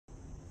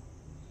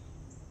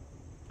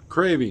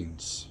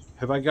Cravings.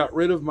 Have I got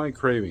rid of my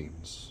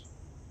cravings?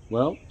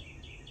 Well,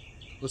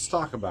 let's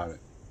talk about it.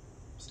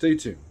 Stay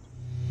tuned.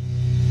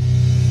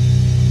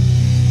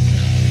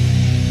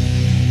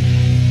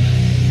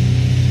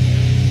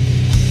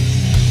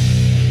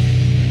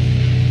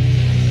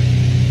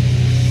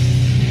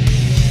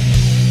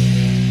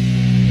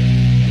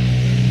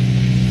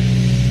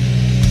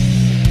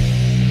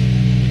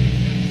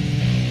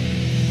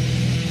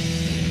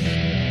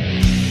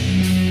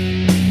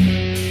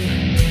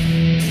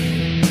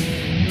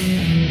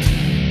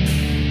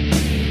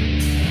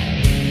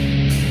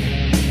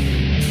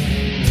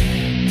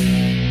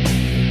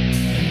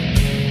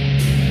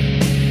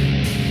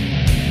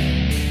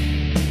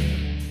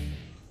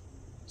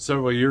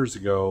 Several years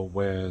ago,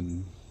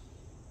 when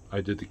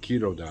I did the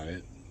keto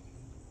diet,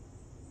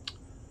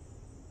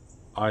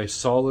 I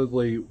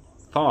solidly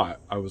thought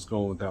I was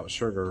going without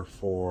sugar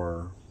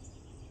for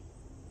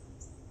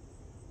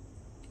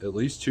at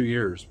least 2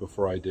 years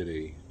before I did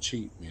a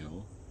cheat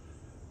meal.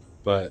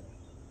 But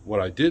what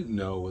I didn't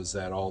know was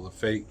that all the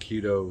fake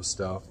keto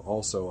stuff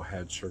also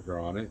had sugar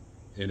on it,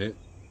 in it,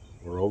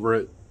 or over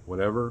it,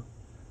 whatever.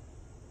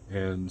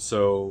 And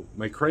so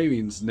my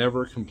cravings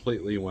never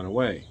completely went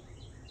away.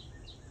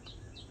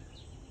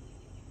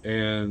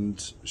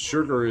 And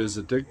sugar is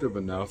addictive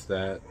enough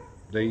that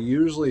they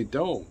usually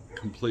don't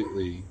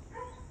completely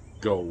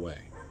go away.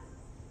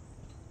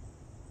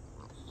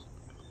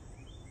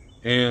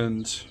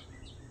 And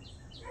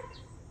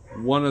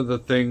one of the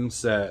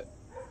things that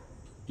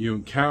you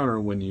encounter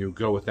when you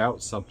go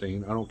without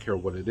something, I don't care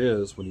what it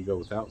is, when you go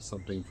without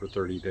something for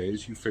 30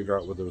 days, you figure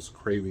out where those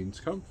cravings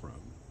come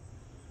from.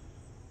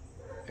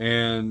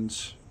 And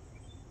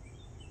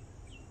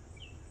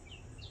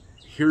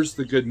here's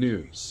the good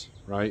news.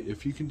 Right?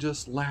 If you can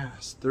just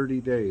last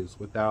 30 days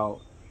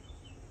without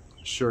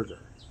sugar,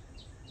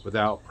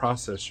 without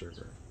processed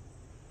sugar,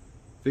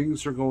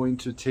 things are going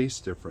to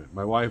taste different.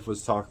 My wife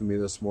was talking to me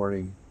this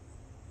morning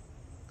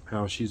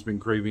how she's been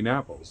craving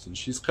apples, and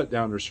she's cut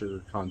down her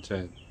sugar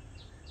content,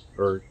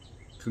 or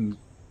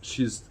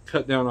she's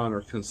cut down on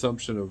her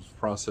consumption of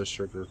processed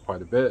sugar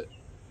quite a bit.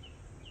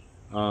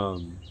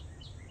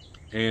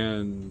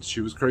 And she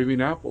was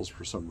craving apples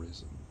for some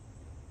reason.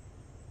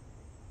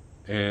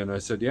 And I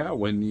said, yeah,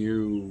 when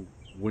you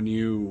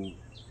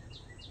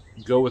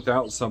go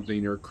without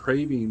something, your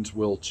cravings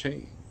will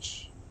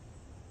change.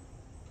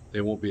 They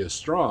won't be as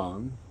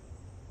strong,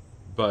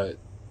 but,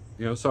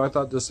 so I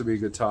thought this would be a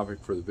good topic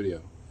for the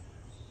video.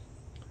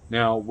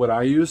 Now, what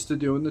I used to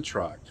do in the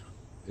truck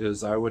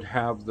is I would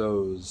have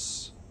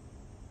those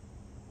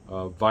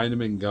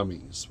vitamin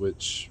gummies,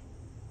 which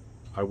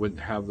I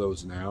wouldn't have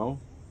those now,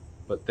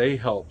 but they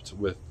helped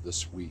with the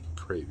sweet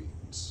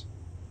cravings.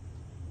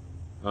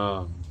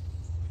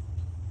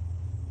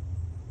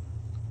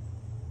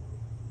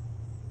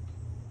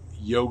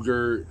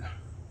 Yogurt,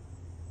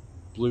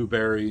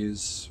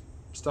 blueberries,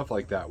 stuff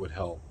like that would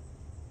help.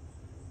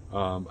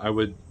 I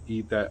would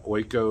eat that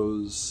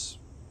Oiko's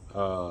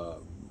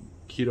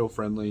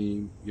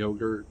keto-friendly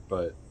yogurt,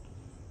 but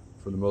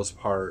for the most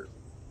part,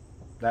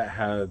 that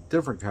had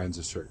different kinds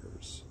of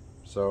sugars.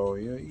 So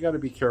you got to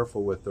be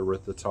careful with the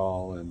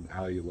erythritol and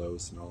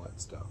allulose and all that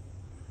stuff.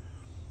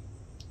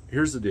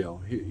 Here's the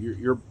deal: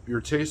 your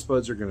taste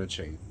buds are going to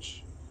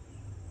change.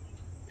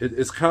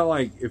 It's kind of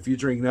like if you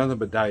drink nothing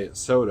but diet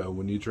soda.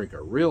 When you drink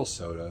a real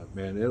soda,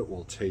 man, it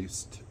will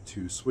taste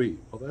too sweet.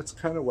 Well, that's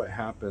kind of what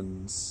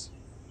happens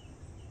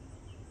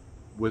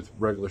with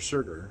regular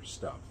sugar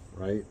stuff,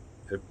 right?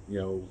 If,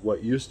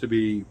 what used to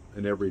be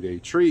an everyday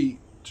treat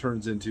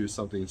turns into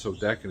something so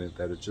decadent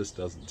that it just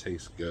doesn't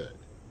taste good.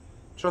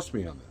 Trust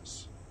me on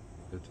this.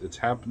 It's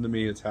happened to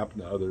me. It's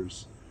happened to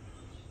others.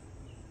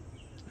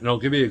 And I'll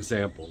give you an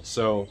example.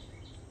 So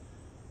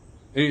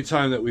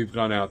anytime that we've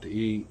gone out to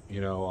eat,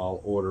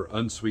 I'll order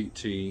unsweet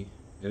tea,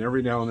 and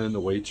every now and then the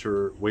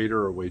waiter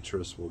or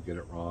waitress will get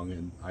it wrong,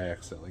 and I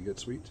accidentally get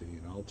sweet tea,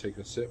 and I'll take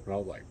a sip, and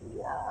I'll like,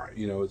 wow,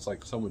 it's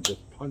like someone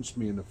just punched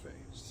me in the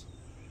face.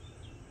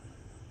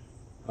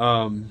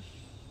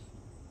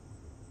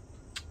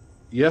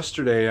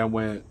 Yesterday I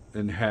went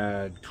and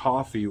had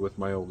coffee with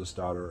my oldest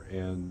daughter,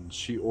 and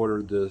she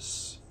ordered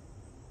this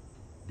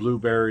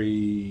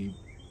blueberry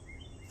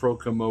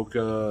Froca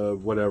Mocha,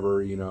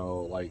 whatever,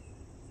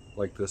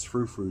 like this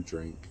frou-frou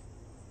drink,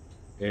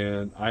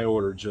 and I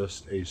ordered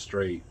just a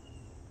straight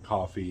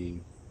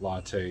coffee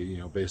latte,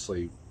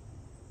 basically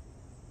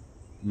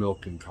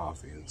milk and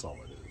coffee. That's all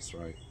it is,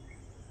 right?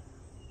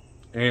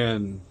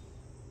 And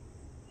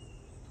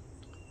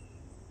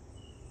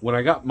when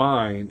I got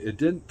mine, it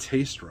didn't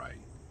taste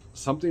right.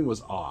 Something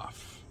was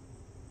off.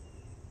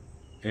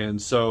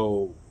 And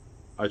so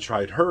I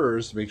tried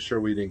hers to make sure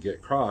we didn't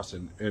get cross,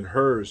 and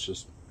hers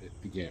just, it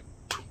began.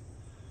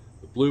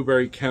 The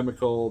blueberry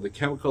chemical, the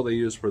chemical they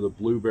used for the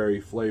blueberry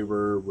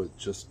flavor was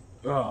just,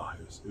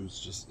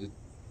 it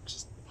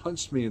just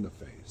punched me in the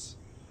face.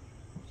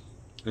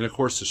 And of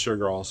course the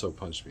sugar also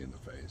punched me in the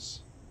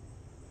face.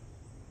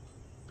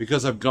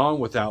 Because I've gone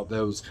without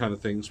those kind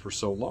of things for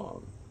so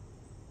long.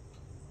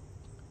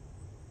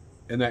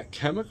 And that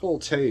chemical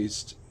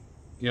taste,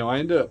 I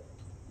ended up,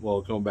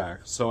 well, going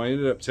back. So I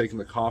ended up taking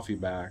the coffee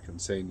back and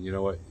saying, you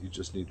know what, you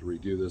just need to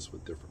redo this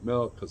with different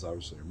milk because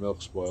obviously your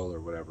milk's spoiled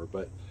or whatever.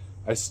 But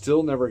I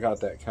still never got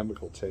that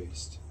chemical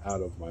taste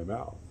out of my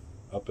mouth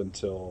up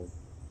until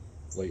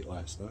late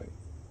last night.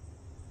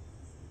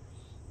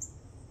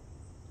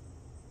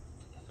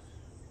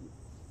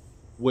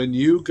 When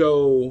you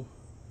go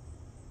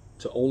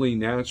to only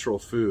natural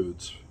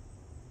foods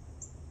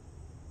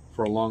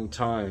for a long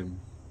time,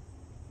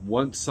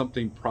 once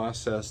something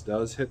processed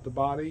does hit the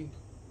body,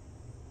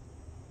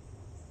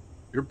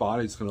 your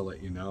body's going to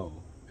let you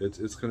know.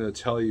 It's going to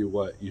tell you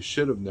what you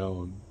should have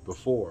known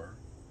before.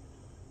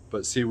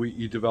 But see,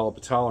 you develop a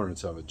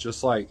tolerance of it,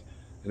 just like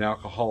an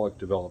alcoholic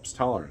develops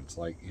tolerance.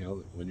 Like,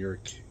 when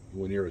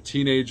you're a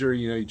teenager,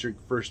 you drink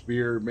first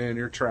beer, man,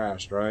 you're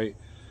trashed, right?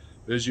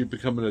 But as you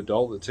become an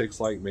adult, it takes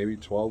like maybe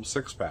 12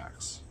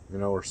 six-packs,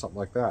 or something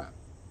like that.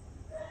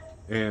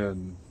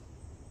 And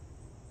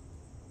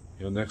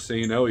next thing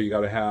you know, you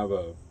got to have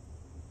a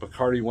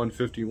Bacardi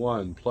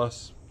 151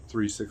 plus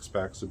 3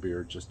 six-packs of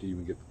beer just to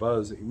even get the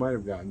buzz that you might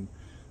have gotten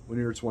when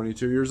you were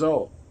 22 years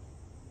old.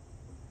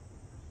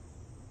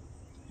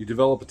 You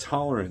develop a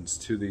tolerance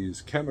to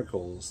these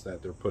chemicals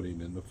that they're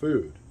putting in the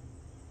food.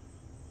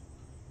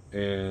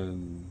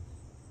 And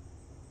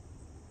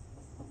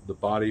the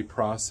body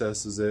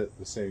processes it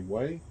the same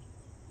way.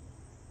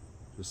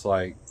 Just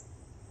like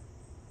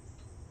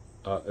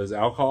as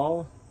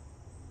alcohol,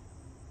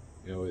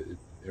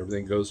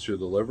 everything goes through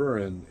the liver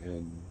and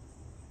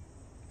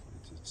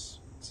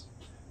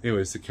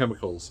anyways, the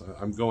chemicals.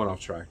 I'm going off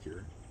track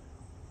here.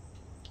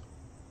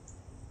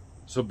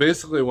 So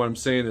basically what I'm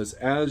saying is,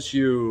 as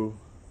you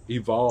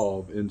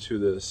evolve into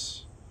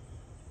this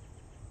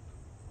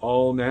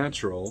all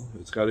natural,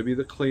 it's got to be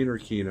the cleaner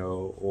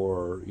keto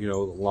or the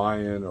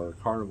lion or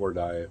carnivore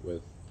diet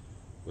with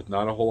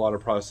not a whole lot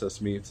of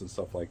processed meats and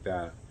stuff like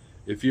that.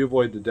 If you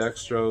avoid the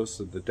dextrose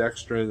and the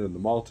dextrin and the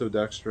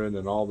maltodextrin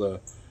and all the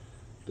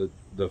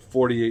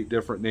 48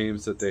 different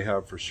names that they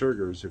have for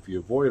sugars, if you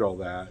avoid all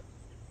that,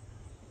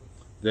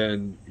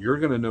 then you're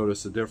going to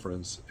notice a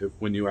difference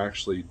when you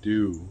actually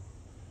do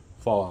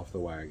fall off the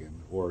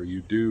wagon, or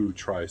you do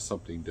try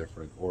something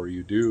different, or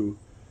you do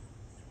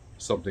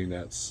something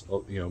that's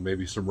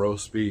maybe some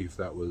roast beef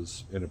that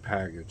was in a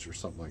package or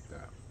something like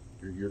that.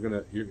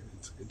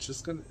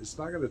 It's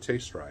not gonna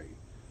taste right.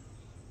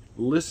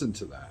 Listen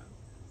to that.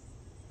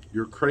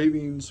 Your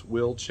cravings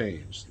will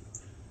change,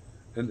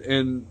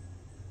 and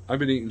I've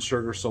been eating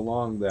sugar so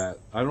long that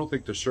I don't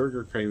think the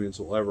sugar cravings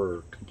will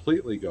ever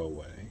completely go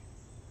away.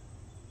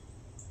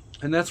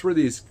 And that's where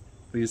these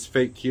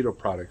fake keto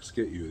products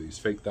get you. These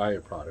fake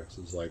diet products.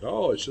 It's like,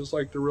 oh, it's just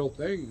like the real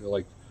thing.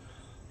 Like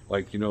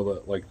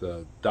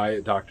the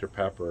Diet Dr.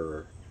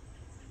 Pepper.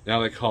 Now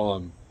they call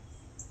them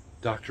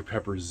Dr.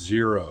 Pepper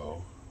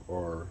Zero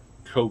or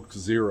Coke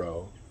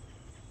Zero.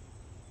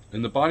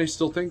 And the body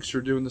still thinks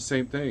you're doing the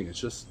same thing. It's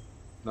just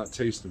not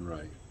tasting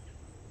right.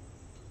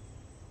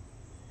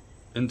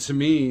 And to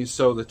me,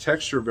 so the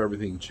texture of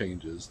everything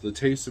changes. The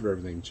taste of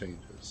everything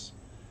changes.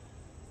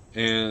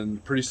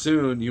 And pretty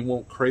soon you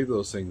won't crave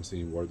those things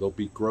anymore. They'll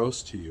be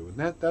gross to you. And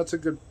that's a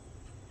good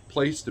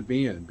place to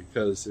be in,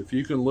 because if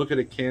you can look at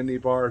a candy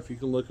bar, if you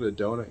can look at a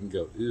donut and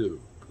go, ew,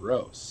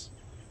 gross.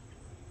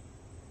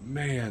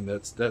 Man,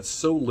 that's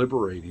so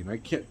liberating. I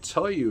can't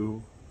tell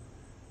you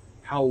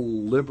how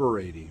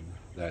liberating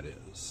that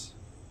is.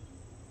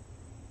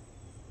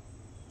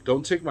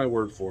 Don't take my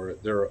word for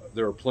it. There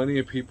are plenty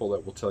of people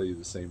that will tell you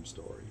the same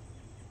story.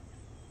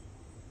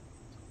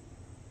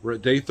 We're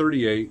at day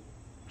 38.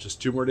 Just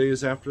 2 more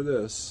days after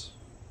this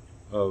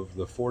of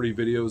the 40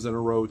 videos in a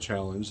row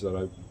challenge that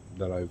I've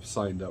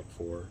signed up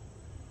for,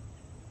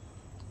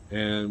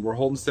 and we're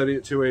holding steady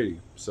at 280.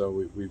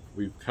 So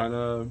we've kind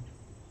of,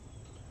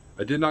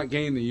 I did not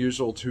gain the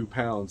usual 2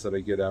 pounds that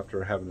I get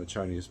after having a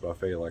Chinese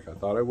buffet like I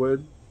thought I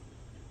would.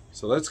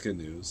 So that's good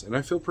news, and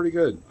I feel pretty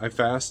good. I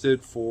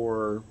fasted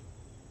for,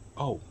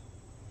 how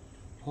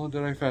long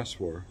did I fast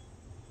for?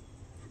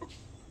 I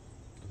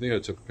think I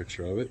took a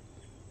picture of it.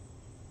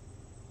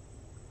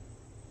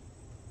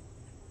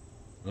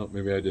 Oh,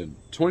 maybe I didn't.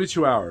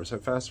 22 hours. I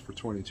fasted for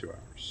 22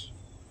 hours.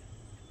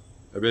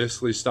 I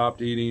basically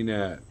stopped eating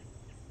at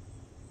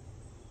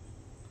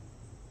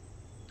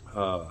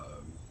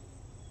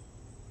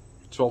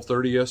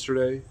 12:30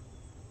 yesterday,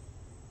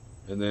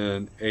 and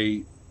then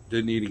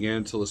didn't eat again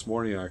until this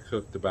morning. I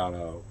cooked about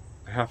a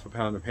half a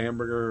pound of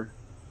hamburger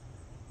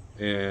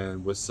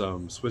and with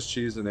some Swiss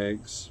cheese and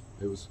eggs.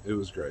 It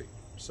was great.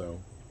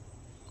 So,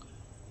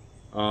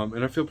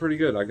 and I feel pretty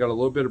good. I got a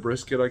little bit of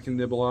brisket I can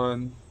nibble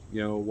on.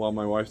 While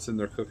my wife's in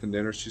there cooking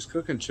dinner. She's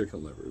cooking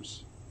chicken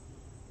livers,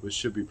 which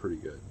should be pretty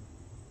good.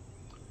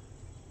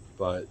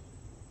 But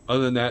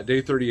other than that, day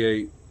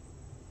 38,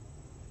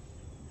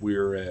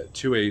 we're at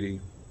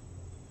 280.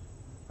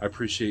 I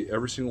appreciate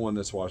every single one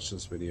that's watched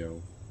this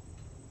video.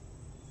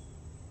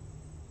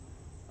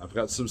 I've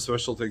got some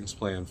special things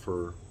planned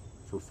for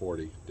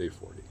 40, day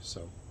 40.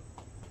 So,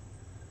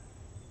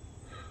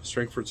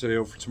 strength for today,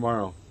 over for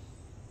tomorrow.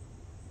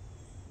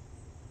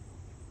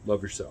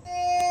 Love yourself.